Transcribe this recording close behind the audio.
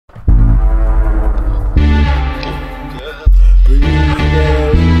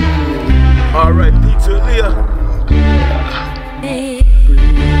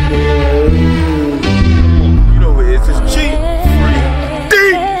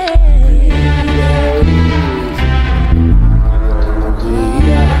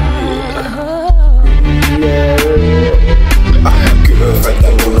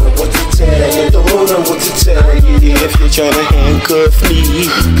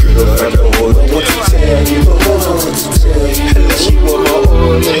Girl, I don't know what to tell you, don't know what to tell you. Unless you want my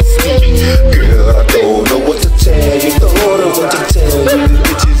honesty. Girl, I don't know what to tell you, don't know what to tell you. The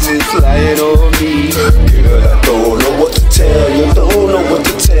bitches is lying on me. Girl, I don't know what to tell you, don't know what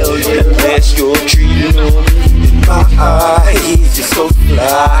to tell you. Unless you're treating on me. In my eyes, you're so fly.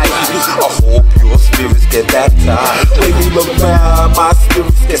 I hope your spirits get baptized. When you around, my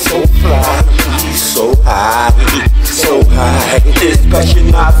spirits get so fly. So high, so high. This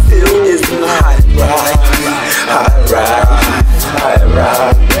passion I feel is a high ride. High ride, high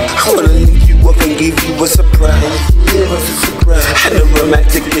ride. I wanna link you up and give you a surprise. Give us a surprise. And the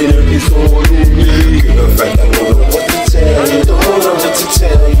romantic dinner is all on me. Girlfriend, I don't know what to tell you, don't know what to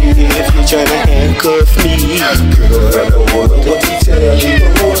tell you. If you're trying to handcuff me, girl, I don't know what to tell you,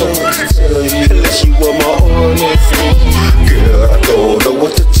 don't know what to tell you. Unless you want my honesty. Girl, I don't know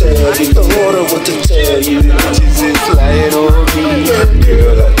what to tell you, don't know what to tell you. The bitches is lying on me.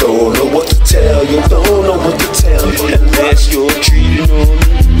 Girl, I don't know what to tell you, don't know what to tell you. Unless you're treating on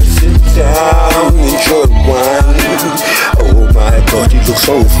me. Sit down, enjoy the wine. Oh my God, you look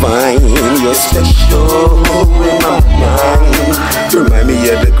so fine. You're special in my mind. Remind me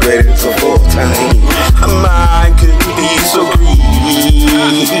of the greatest of all time. Mine could be so greedy.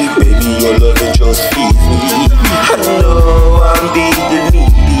 Baby, your loving just feeds me. I know I'm being needy.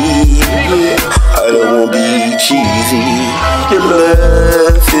 I don't wanna be cheesy. Your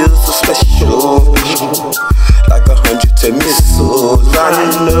love feels so special, like 110 missiles. I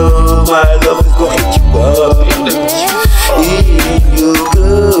know my love is gonna hit you up. You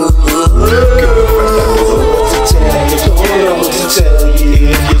good. Girlfriend, I don't know what to tell you, don't know what to tell you.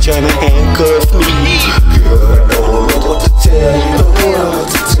 If you're trying to handcuff me, girl, I don't know what to tell you, don't know what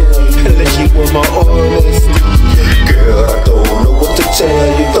to tell you. Unless you want my honesty. Girl, I don't know what to tell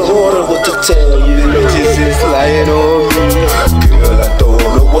you, don't know what to tell you. Bitches is lying on me. Girl, I don't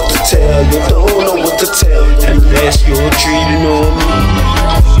know what to tell you, don't know what to tell you. Unless you're treating on me.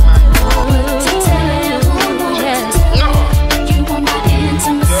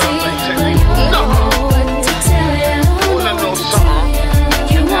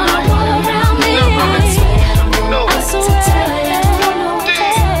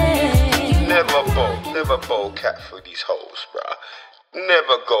 Never bow cat for these hoes, bruh.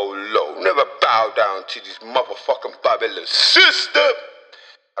 Never go low. Never bow down to this motherfucking Babylon system.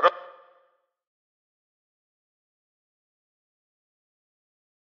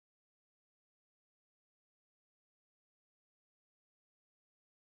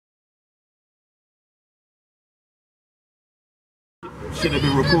 Should have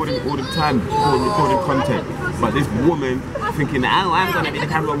been recording all the time, recording content. But this woman thinking, oh, I'm gonna be the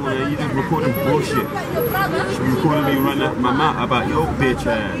camera woman, you just recording bullshit. She recording me running my mouth about your bitch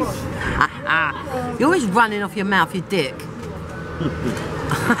ass. You're always running off your mouth, you dick.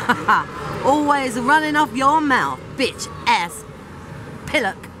 Always running off your mouth, bitch ass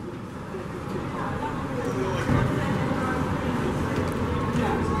pillock.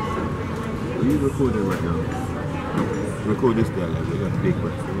 Are you recording right now? Record this guy, like, we got big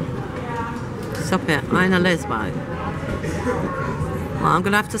breath. Stop it, I ain't a lesbo. Well, I'm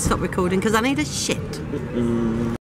gonna have to stop recording because I need a shit.